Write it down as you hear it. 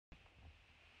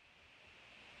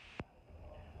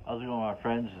How's it going, my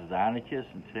friends? This is Ionacus,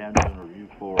 and today I'm doing a review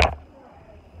for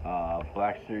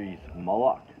Black Series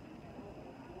Moloch.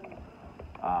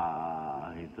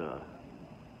 He's a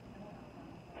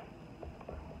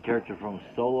character from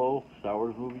Solo, Star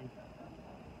Wars movie.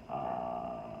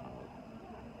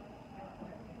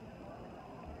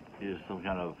 He's some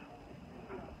kind of,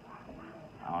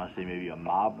 I want to say maybe a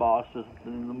mob boss or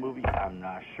something in the movie. I'm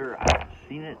not sure. I haven't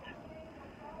seen it.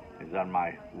 It's on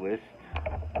my list.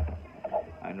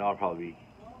 I know I'll probably be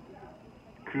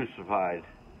crucified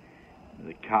in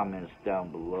the comments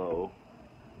down below.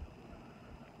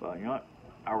 But you know what?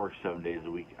 I work 7 days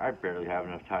a week. I barely have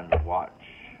enough time to watch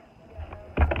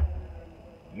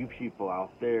you people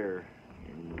out there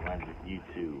in the lands of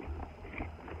YouTube,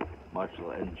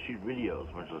 and shoot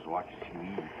videos, much less watch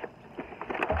TV.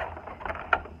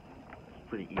 It's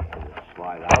pretty easy to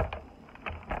slide out.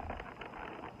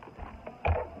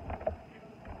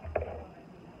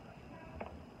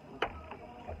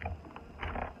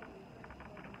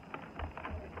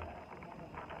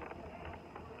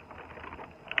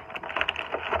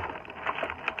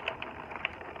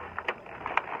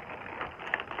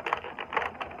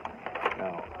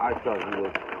 Now, I thought he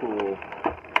looked cool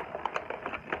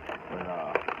when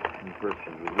he first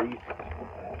was released,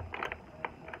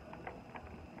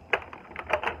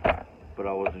 but I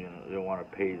didn't want to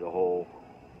pay the whole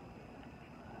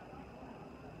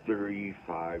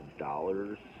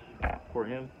 $35 for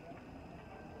him.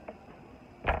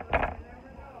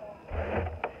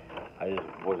 I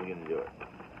just wasn't going to do it.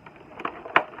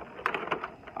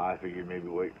 I figured maybe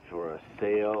wait for a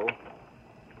sale.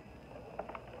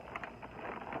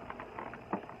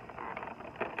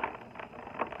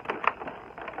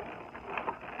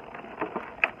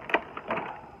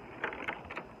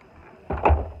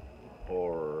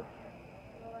 Or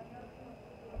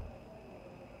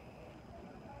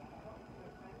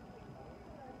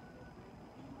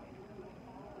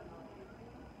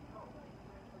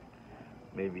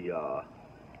maybe going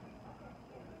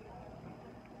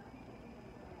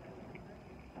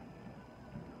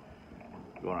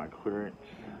on clearance.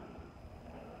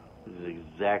 This is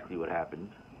exactly what happened.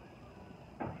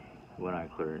 Went on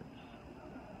clearance.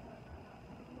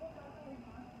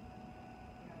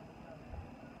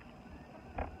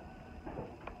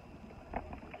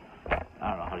 I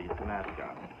don't know how to get the mask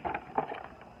on.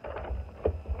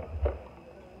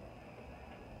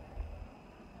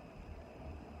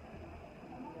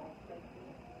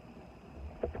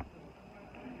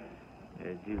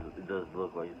 It does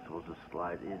look like it's supposed to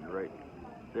slide in right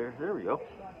there. There we go.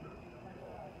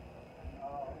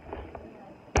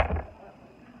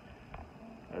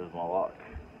 There's my lock.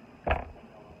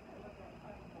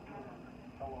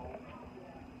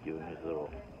 Giving his little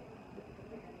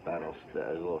his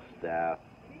little staff,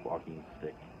 walking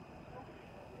stick,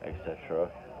 etc.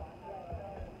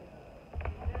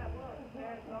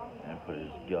 And put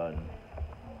his gun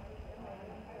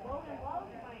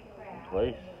in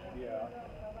place.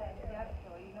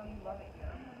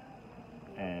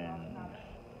 And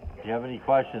if you have any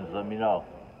questions, let me know.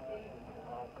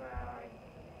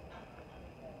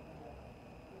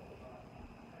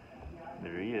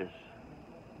 There he is.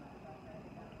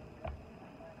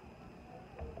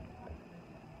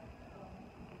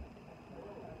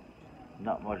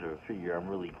 Not much of a figure. I'm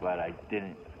really glad I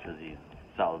didn't, because he's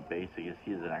solid base. I guess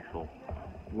he is an actual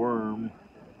worm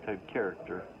type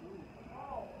character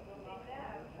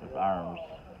with arms.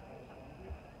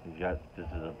 This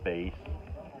is a base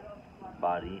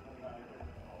body.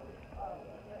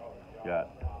 Got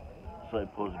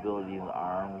slight posability in the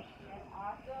arms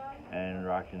and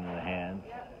rocking in the hands.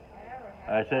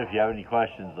 Like I said, if you have any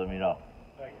questions, let me know.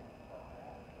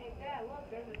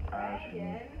 Arms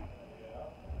can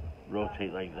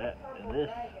rotate like that and this.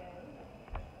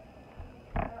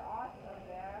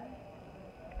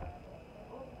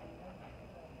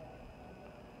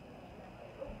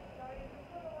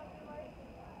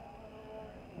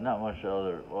 Not much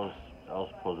else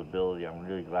posability. I'm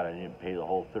really glad I didn't pay the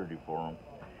whole $30 for him.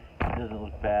 It doesn't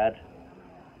look bad.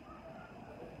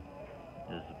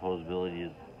 His posability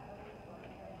is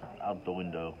out the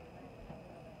window.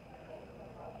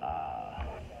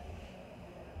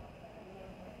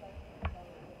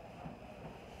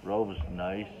 Robe's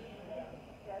nice.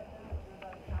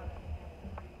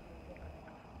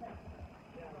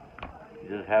 He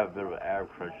does have a bit of an ab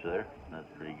crunch there. That's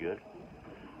pretty good.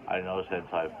 I noticed that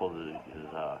until I pulled his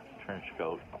trench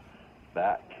coat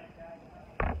back.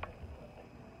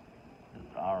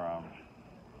 His arms.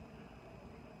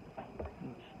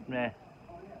 Meh.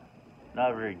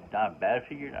 Not a bad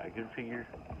figure, not a good figure.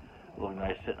 Look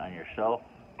nice sitting on your shelf.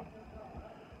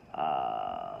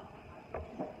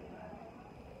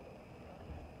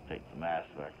 take the mask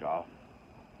back off.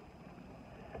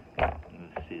 You can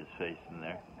see his face in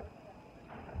there.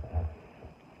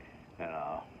 And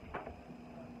oh,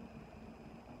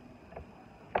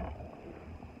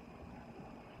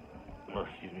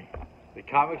 excuse me. The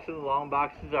comics in the long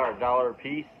boxes are $1 a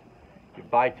piece. You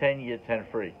buy 10, you get 10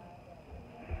 free.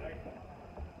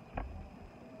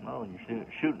 Well, when you're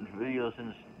shooting videos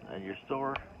in your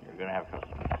store, you're gonna have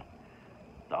customers.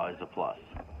 It's always a plus.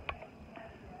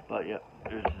 But yep,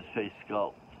 there's his face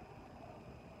sculpt.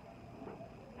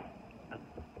 I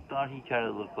thought he kind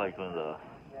of looked like one of the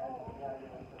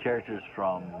characters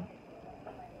from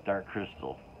Dark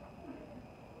Crystal.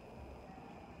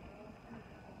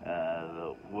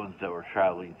 The ones that were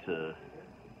traveling to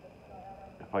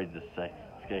fight the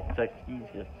jet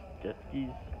skis.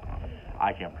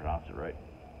 I can't pronounce it right.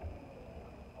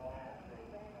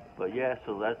 But yeah,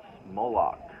 so that's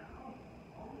Moloch.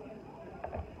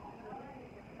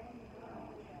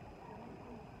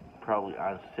 Probably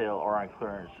on sale or on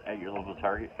clearance at your local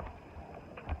Target.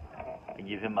 I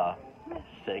give him a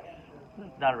 6.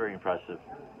 Not very impressive.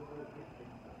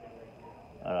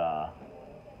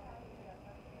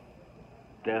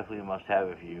 Definitely a must-have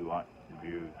if you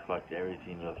collect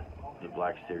everything of the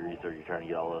Black Series, or you're trying to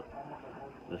get all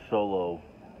the solo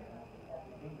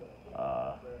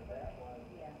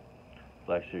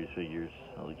Black Series figures,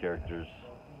 all the characters.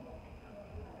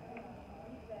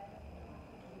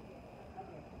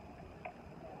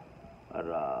 But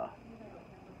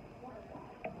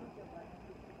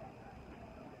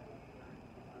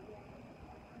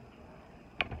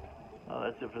well,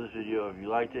 that's it for this video. If you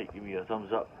liked it, give me a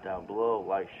thumbs up down below.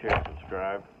 Like, share,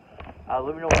 subscribe.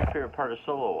 Let me know what your favorite part of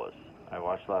Solo was. I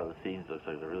watched a lot of the scenes. Looks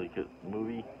like a really good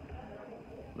movie.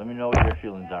 Let me know what your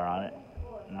feelings are on it.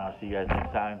 And I'll see you guys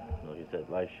next time. Like I said,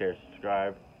 like, share,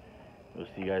 subscribe. We'll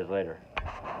see you guys later.